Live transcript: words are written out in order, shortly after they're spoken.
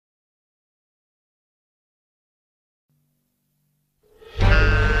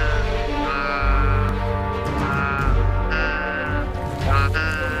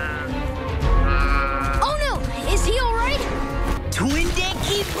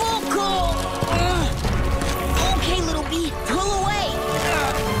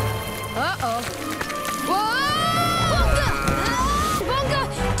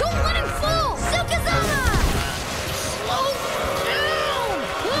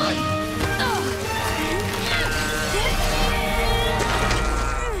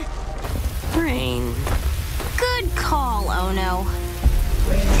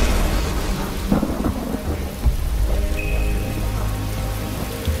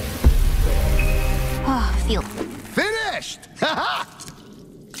field. Finished! Ha-ha!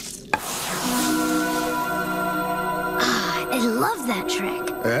 I love that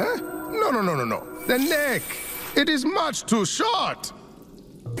trick. Eh? No. The neck. It is much too short.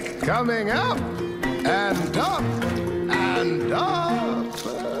 Coming up, and up, and up.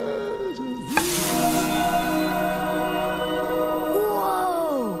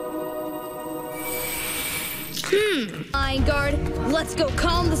 Whoa! Lion Guard, let's go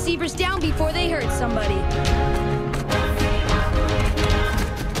calm the zebras down before they hurt somebody.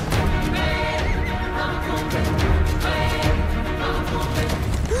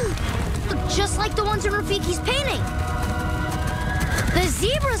 Just like the ones in Rafiki's painting. The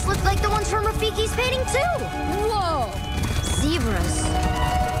zebras look like the ones from Rafiki's painting, too. Whoa! Zebras.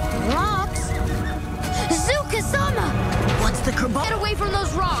 Rocks. Zuka-sama! What's the kerbal? Get away from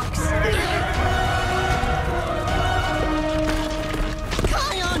those rocks!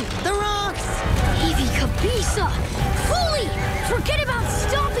 Kion, the rocks! Evie Kabisa! Fully! Forget about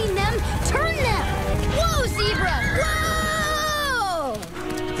stopping them! Turn them! Whoa, zebra! Whoa!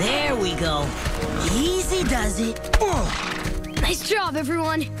 There we go. Easy does it. Oh. Nice job,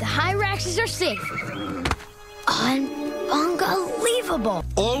 everyone. The Hyraxes are safe. Unbelievable!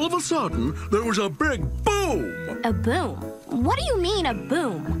 All of a sudden, there was a big boom. A boom? What do you mean, a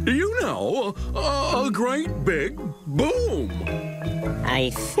boom? You know, a great big boom.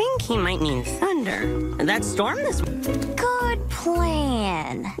 I think he might mean thunder. That storm this... Good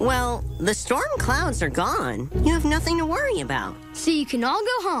plan. Well, the storm clouds are gone. You have nothing to worry about. So you can all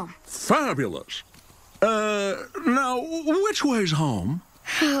go home. Fabulous. Now, which way's home?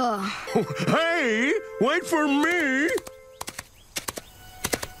 Hey, wait for me.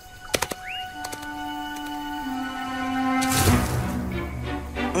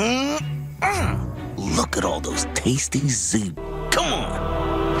 Look at all those tasty zebras. Come on.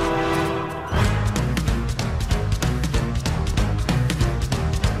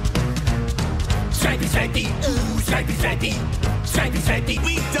 Stripey, stripey, ooh, stripey, stripey. Stripey, stripey,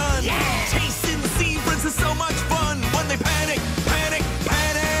 we done. Yeah! Chasing zebras is so much fun. When they panic, panic,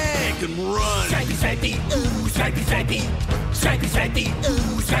 panic, and run. Stripey, stripey, ooh, stripey, stripey. Stripey, stripey,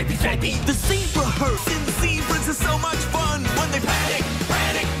 ooh, stripey, stripey. The zebra hurts in zebras is so much fun. When they panic,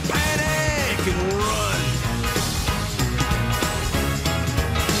 panic, panic, and run.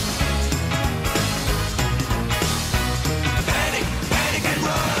 Panic, panic, and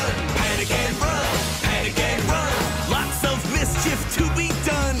run. Panic and run. Panic and run. Lots of mischief to be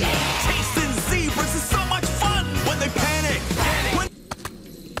done. Yeah. Chasing zebras is so much fun. When they panic, panic.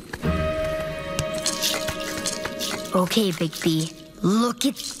 Okay, Big B, look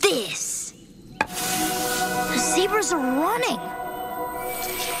at this. The zebras are running.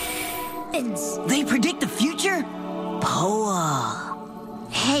 They predict the future? Poa.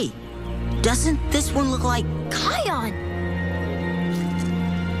 Hey, doesn't this one look like... Kion!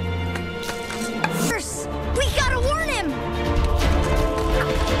 First, we gotta warn him!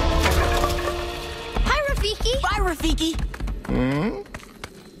 Hi, Rafiki! Bye, Rafiki!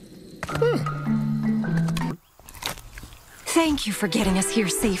 Thank you for getting us here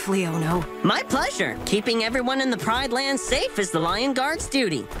safely, Ono. My pleasure. Keeping everyone in the Pride Land safe is the Lion Guard's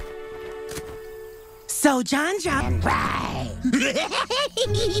duty. So, John. Right.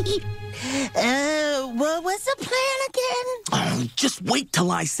 What was the plan again? Oh, just wait till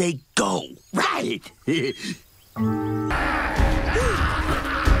I say go. Right.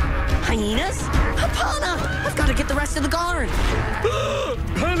 Hyenas? Hapana! I've got to get the rest of the guard.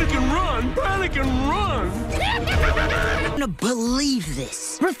 Panic and run! Panic and run! I'm gonna believe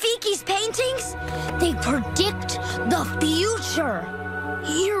this. Rafiki's paintings? They predict the future.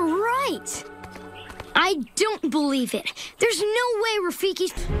 You're right. I don't believe it. There's no way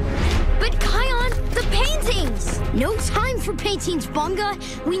Rafiki's... But Kion, the paintings! No time for paintings, Bunga.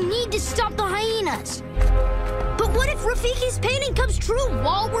 We need to stop the hyenas. But what if Rafiki's painting comes true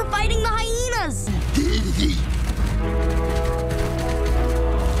while we're fighting the hyenas?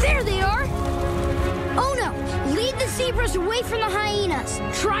 There they are! Oh no! Lead the zebras away from the hyenas.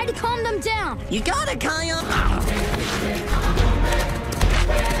 Try to calm them down. You got it, Kion.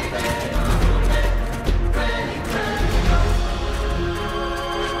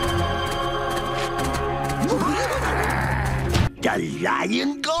 The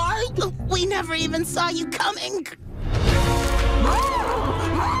Lion Guard? We never even saw you coming.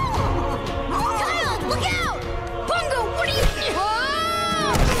 Kyle, look out! Bungo, what are you...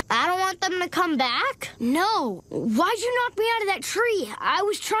 I don't want them to come back. No. Why'd you knock me out of that tree? I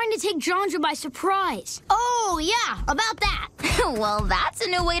was trying to take Jonja by surprise. Oh, yeah, about that. Well, that's a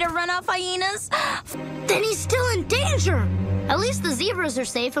new way to run off hyenas. Then he's still in danger. At least the zebras are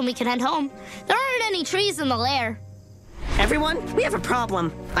safe and we can head home. There aren't any trees in the lair. Everyone, we have a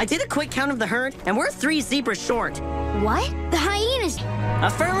problem. I did a quick count of the herd, and we're 3 zebras short. What? The hyenas.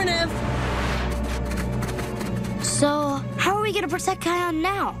 Affirmative. So, how are we gonna protect Kion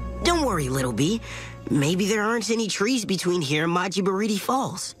now? Don't worry, Little B. Maybe there aren't any trees between here and Majibariti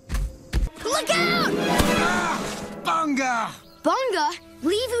Falls. Look out! Bunga! Bunga,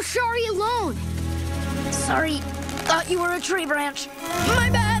 leave Ushari alone. Sorry, thought you were a tree branch. My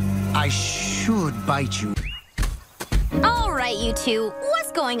bad. I should bite you. All right, you two.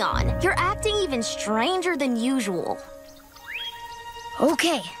 What's going on? You're acting even stranger than usual.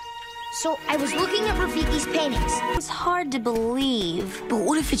 Okay, so I was looking at Rafiki's paintings. It's hard to believe. But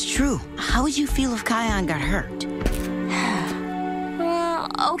what if it's true? How would you feel if Kion got hurt?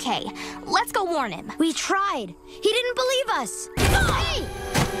 Okay, let's go warn him. We tried. He didn't believe us. Hey!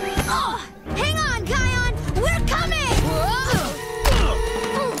 Oh, hang on, Kion. We're coming!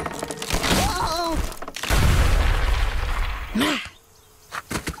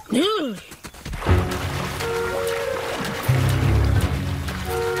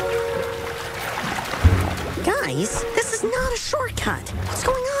 Guys, this is not a shortcut. What's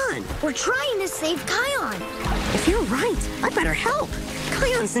going on? We're trying to save Kion. If you're right, I better help.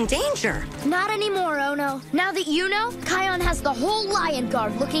 Kion's in danger. Not anymore, Ono. Now that you know, Kion has the whole Lion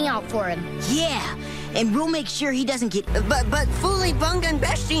Guard looking out for him. Yeah, and we'll make sure he doesn't get... But fully Bunga and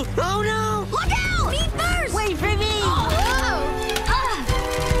Beshti... Oh, no! Look out! Me first! Wait for me!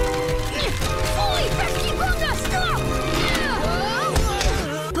 Fully Beshti Bunga, stop!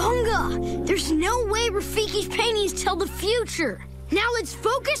 Bunga, there's no way Rafiki's paintings tell the future. Now let's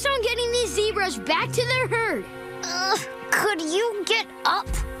focus on getting these zebras back to their herd. Could you get up,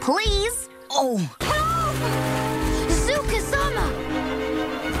 please? Oh! Zukazama!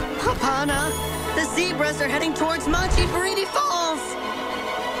 Hapana, the zebras are heading towards Majibariti Falls.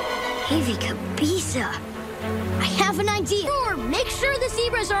 Heavy Kabisa. I have an idea. Sure, make sure the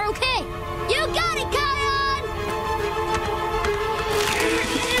zebras are okay. You got it, Kion!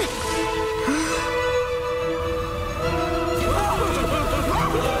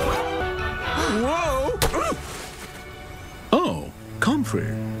 Whoa! Oh, comfy.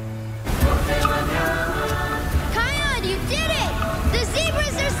 Kion, you did it! The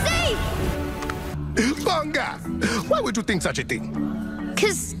zebras are safe! Bunga! Why would you think such a thing?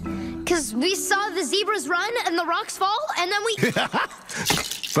 Cause we saw the zebras run and the rocks fall, and then we...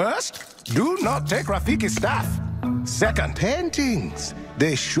 First, do not take Rafiki's staff. Second, paintings.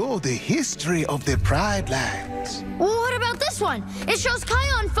 They show the history of the Pride Lands. What about this one? It shows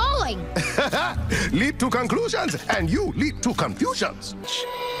Kion falling. Lead to conclusions, and you lead to confusions.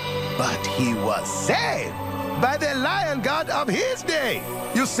 But he was saved by the Lion God of his day.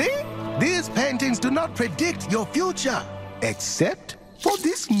 You see, these paintings do not predict your future, except for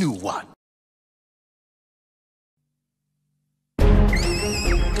this new one.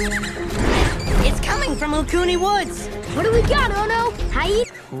 It's coming from Ukuni Woods. What do we got, Ono? Hi.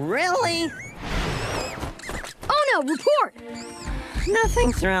 Really? Ono, report.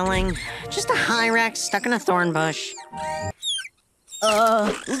 Nothing thrilling. Just a Hyrax stuck in a thorn bush.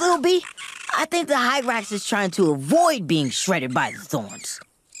 Little B, I think the Hyrax is trying to avoid being shredded by the thorns.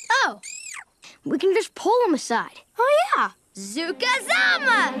 Oh, we can just pull them aside. Oh, yeah.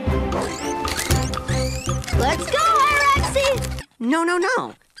 Zukazama! Let's go, Hyraxy!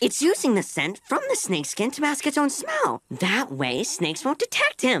 No. It's using the scent from the snakeskin to mask its own smell. That way, snakes won't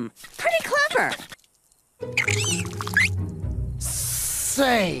detect him. Pretty clever.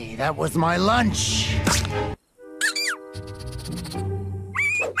 Say, that was my lunch.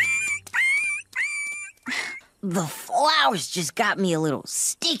 The flowers just got me a little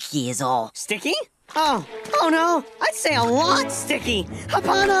sticky is all. Sticky? Oh no. I'd say a lot sticky.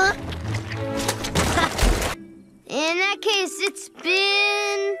 Hapana! In that case, it's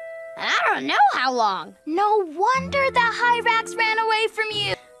been... I don't know how long. No wonder the Hyrax ran away from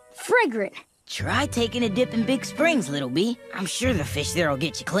you. Fragrant. Try taking a dip in Big Springs, Little B. I'm sure the fish there will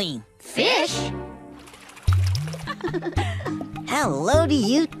get you clean. Fish? Hello to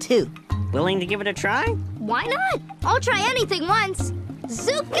you, too. Willing to give it a try? Why not? I'll try anything once.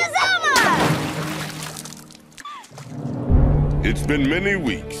 Zukazama! It's been many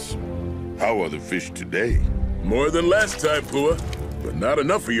weeks. How are the fish today? More than last time, Pua, but not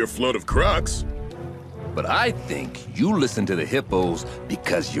enough for your float of crocs. But I think you listen to the hippos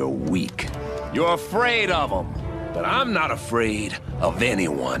because you're weak. You're afraid of them, but I'm not afraid of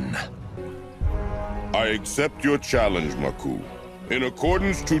anyone. I accept your challenge, Maku. In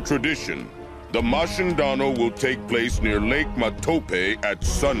accordance to tradition, the Mashindano will take place near Lake Matope at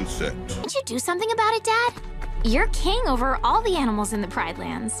sunset. Can't you do something about it, Dad? You're king over all the animals in the Pride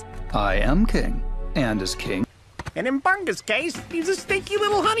Lands. I am king. And as king. And in Bunga's case, he's a stinky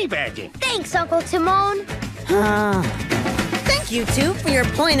little honey badger. Thanks, Uncle Timon. Thank you two for your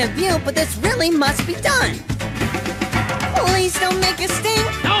point of view, but this really must be done. Please don't make us stink.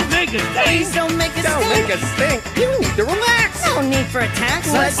 Don't make us stink. Please don't make us Don't stink. make us stink. You need to relax. No need for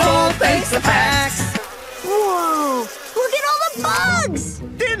attacks. Let's all face the facts. Whoa! Look at all the bugs!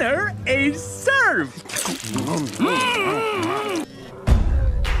 Dinner is served.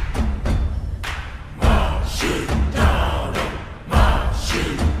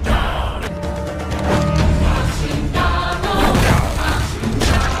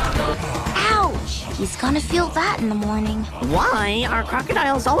 Ouch! He's gonna feel that in the morning. Why are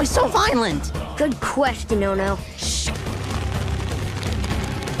crocodiles always so violent? Good question, Ono.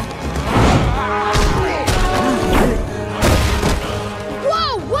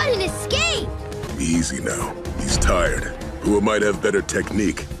 Whoa! What an escape! Easy now. He's tired. Pua might have better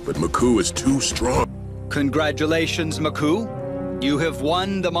technique, but Maku is too strong. Congratulations, Maku. You have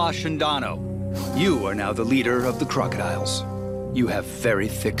won the Mashindano. You are now the leader of the crocodiles. You have very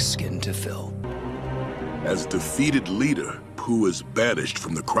thick skin to fill. As defeated leader, Pua is banished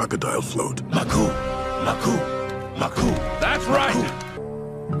from the crocodile float. Maku! Maku! Maku! That's right!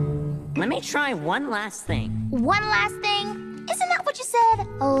 Let me try one last thing. One last thing? Isn't that what you said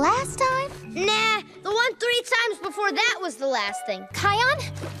last time? Nah, the one 3 times before that was the last thing. Kion?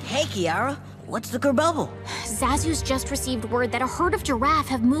 Hey, Kiara. What's the kerbubble? Zazu's just received word that a herd of giraffe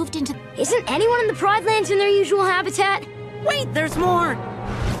have moved into... Isn't anyone in the Pride Lands in their usual habitat? Wait, there's more.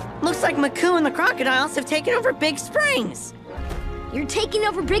 Looks like Maku and the crocodiles have taken over Big Springs. You're taking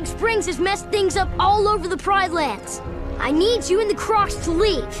over Big Springs has messed things up all over the Pride Lands. I need you and the Crocs to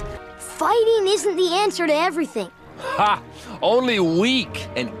leave. Fighting isn't the answer to everything. Ha! Only weak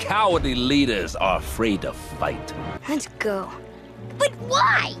and cowardly leaders are afraid to fight. Let's go. But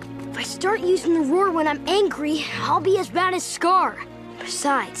why? If I start using the roar when I'm angry, I'll be as bad as Scar.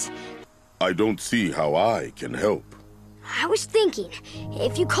 Besides, I don't see how I can help. I was thinking,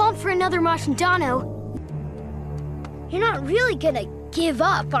 if you called for another Mashindano, You're not really gonna give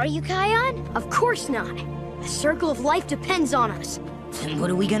up, are you, Kion? of course not. The circle of life depends on us. Then what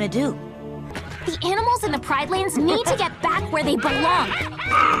are we gonna do? The animals in the Pride Lands need to get back where they belong.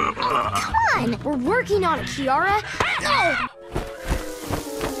 Oh, come on! We're working on it, Kiara. Oh!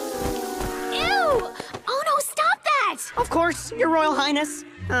 Ew! Oh no, stop that! Of course, Your Royal Highness.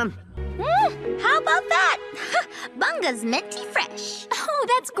 How about that? Bunga's minty fresh. Oh,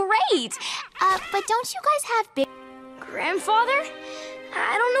 that's great! But don't you guys have big... Grandfather?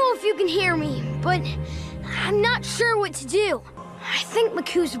 I don't know if you can hear me, but I'm not sure what to do. I think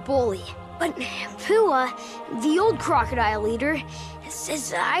Maku's a bully, but Pua, the old crocodile leader,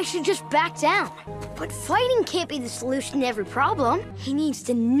 says I should just back down. But fighting can't be the solution to every problem. He needs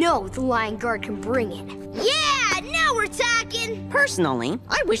to know the Lion Guard can bring it. Yeah, now we're talking. Personally,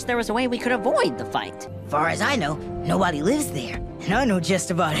 I wish there was a way we could avoid the fight. Far as I know, nobody lives there. And I know just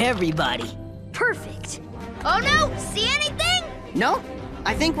about everybody. Perfect. Oh no, see anything? No,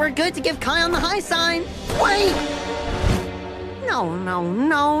 I think we're good to give Kion the high sign. Wait! No,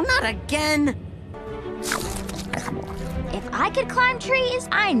 not again. If I could climb trees,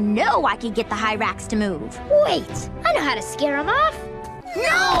 I know I could get the Hyrax to move. Wait, I know how to scare them off.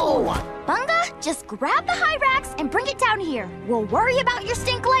 No! Bunga, just grab the Hyrax and bring it down here. We'll worry about your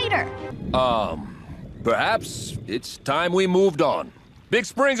stink later. Perhaps it's time we moved on. Big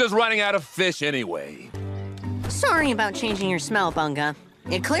Springs is running out of fish anyway. Sorry about changing your smell, Bunga.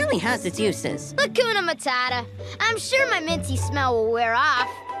 It clearly has its uses. Hakuna Matata. I'm sure my minty smell will wear off.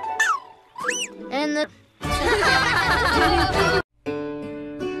 And the...